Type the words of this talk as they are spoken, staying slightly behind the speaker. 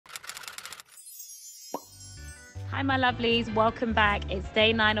Hi my lovelies, welcome back. It's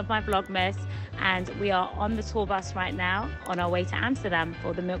day 9 of my Vlogmas and we are on the tour bus right now on our way to Amsterdam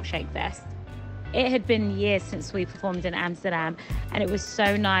for the Milkshake Fest. It had been years since we performed in Amsterdam and it was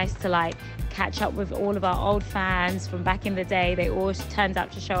so nice to like catch up with all of our old fans from back in the day. They all turned up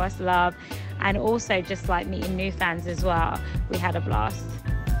to show us love and also just like meeting new fans as well. We had a blast.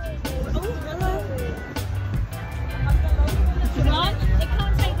 It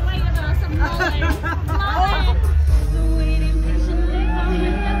can't take the weight of us. I'm rolling.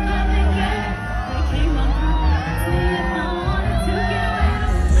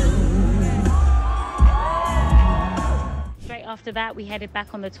 Straight after that, we headed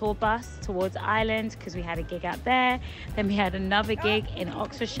back on the tour bus towards Ireland because we had a gig out there. Then we had another gig in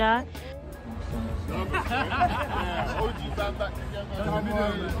Oxfordshire.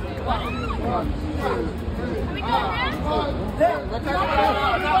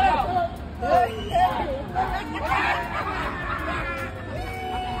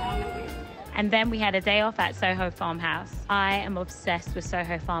 And then we had a day off at Soho Farmhouse. I am obsessed with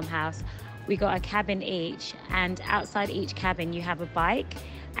Soho Farmhouse. We got a cabin each, and outside each cabin you have a bike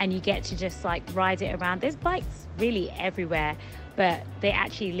and you get to just like ride it around. There's bikes really everywhere, but they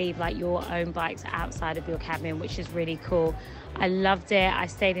actually leave like your own bikes outside of your cabin, which is really cool. I loved it. I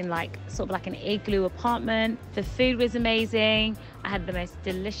stayed in like sort of like an igloo apartment. The food was amazing. I had the most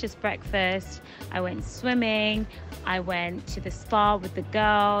delicious breakfast. I went swimming. I went to the spa with the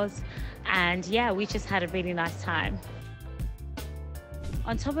girls, and yeah, we just had a really nice time.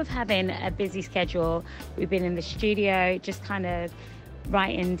 On top of having a busy schedule, we've been in the studio just kind of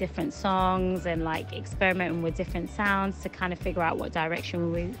writing different songs and like experimenting with different sounds to kind of figure out what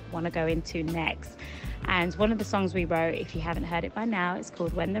direction we want to go into next. And one of the songs we wrote, if you haven't heard it by now, it's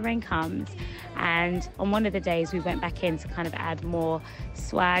called When the Rain Comes. And on one of the days we went back in to kind of add more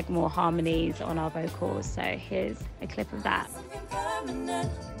swag, more harmonies on our vocals. So here's a clip of that.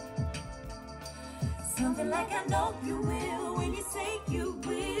 Something like I know you will when you say you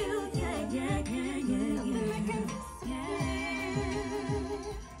will. Yeah, yeah, yeah, yeah, yeah.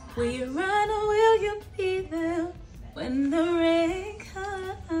 Will you run or will you be there when the rain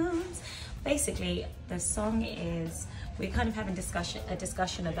comes? Basically, the song is, we're kind of having a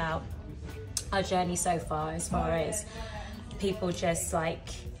discussion about our journey so far, as far as people just like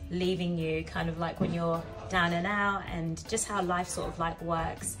leaving you kind of like when you're down and out, and just how life sort of like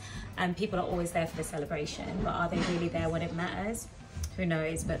works. And people are always there for the celebration, but are they really there when it matters? Who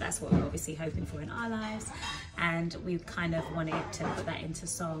knows? But that's what we're obviously hoping for in our lives, and we kind of wanted to put that into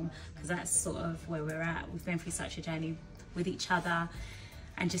song because that's sort of where we're at. We've been through such a journey with each other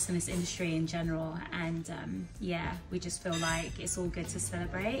and just in this industry in general, and yeah, we just feel like it's all good to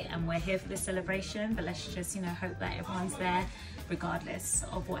celebrate, and we're here for the celebration, but let's just, you know, hope that everyone's there regardless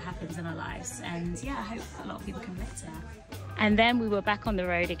of what happens in our lives. And yeah, I hope a lot of people can relate to that. And then we were back on the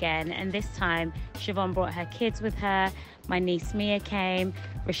road again, and this time Siobhan brought her kids with her. My niece Mia came,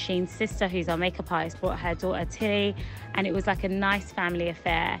 Rasheen's sister, who's our makeup artist, brought her daughter Tilly, and it was like a nice family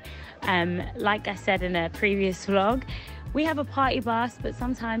affair. Like I said in a previous vlog, we have a party bus, but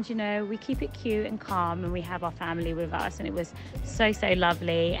sometimes, you know, we keep it cute and calm, and we have our family with us, and it was so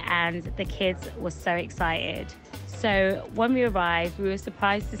lovely, and the kids were so excited. So when we arrived, we were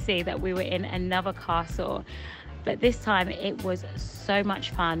surprised to see that we were in another castle, but this time it was so much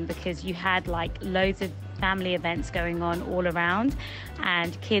fun because you had like loads of family events going on all around,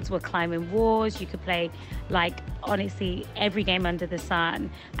 and kids were climbing walls. You could play like honestly every game under the sun,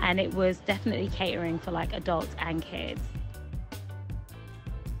 and it was definitely catering for like adults and kids.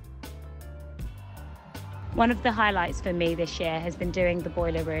 One of the highlights for me this year has been doing the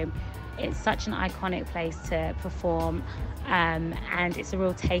Boiler Room. It's such an iconic place to perform, and it's a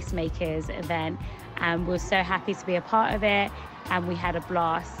real tastemakers event, and we're so happy to be a part of it, and we had a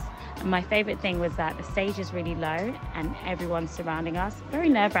blast. And my favorite thing was that the stage is really low and everyone's surrounding us. Very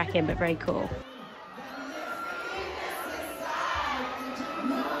nerve-wracking, but very cool.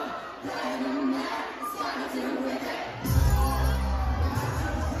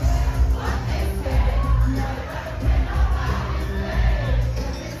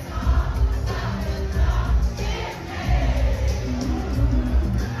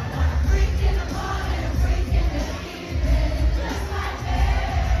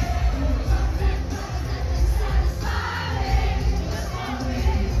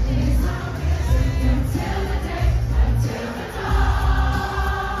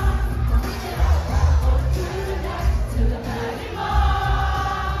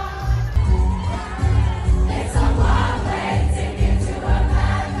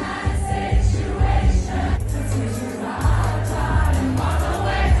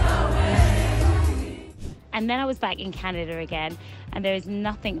 And then I was back in Canada again, and there is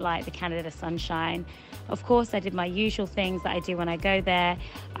nothing like the Canada sunshine. Of course, I did my usual things that I do when I go there.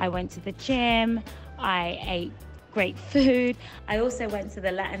 I went to the gym, I ate great food. I also went to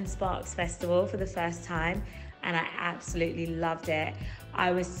the Latin Sparks Festival for the first time, and I absolutely loved it.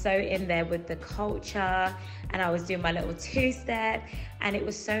 I was so in there with the culture, and I was doing my little two-step, and it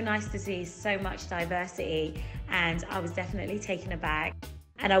was so nice to see so much diversity, and I was definitely taken aback,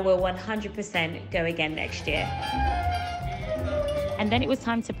 and I will 100% go again next year. And then it was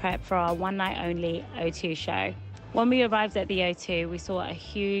time to prep for our one night only O2 show. When we arrived at the O2, we saw a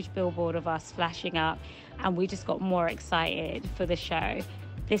huge billboard of us flashing up, and we just got more excited for the show.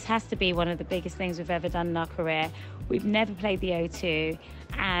 This has to be one of the biggest things we've ever done in our career. We've never played the O2,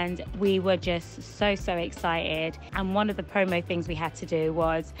 and we were just so excited. And one of the promo things we had to do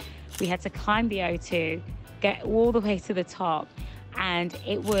was we had to climb the O2, get all the way to the top, and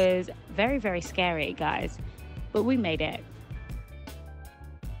it was very scary, guys, but we made it.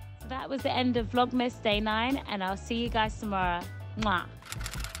 So that was the end of Vlogmas Day 9, and I'll see you guys tomorrow. Mwah.